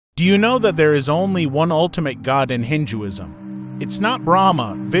Do you know that there is only one ultimate god in Hinduism? It's not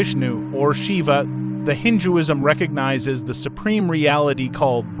Brahma, Vishnu, or Shiva. The Hinduism recognizes the supreme reality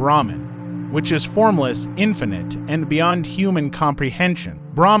called Brahman, which is formless, infinite, and beyond human comprehension.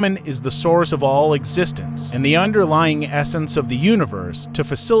 Brahman is the source of all existence and the underlying essence of the universe to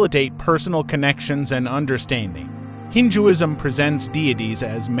facilitate personal connections and understanding. Hinduism presents deities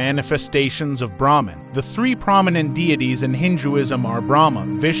as manifestations of Brahman. The three prominent deities in Hinduism are Brahma,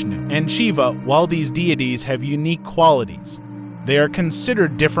 Vishnu, and Shiva. While these deities have unique qualities, they are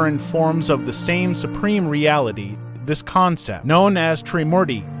considered different forms of the same supreme reality. This concept, known as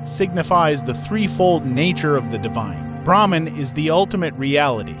Trimurti, signifies the threefold nature of the divine. Brahman is the ultimate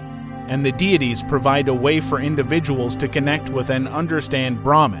reality, and the deities provide a way for individuals to connect with and understand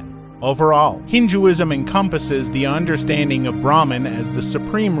Brahman. Overall, Hinduism encompasses the understanding of Brahman as the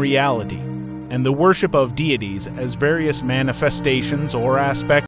supreme reality and the worship of deities as various manifestations or aspects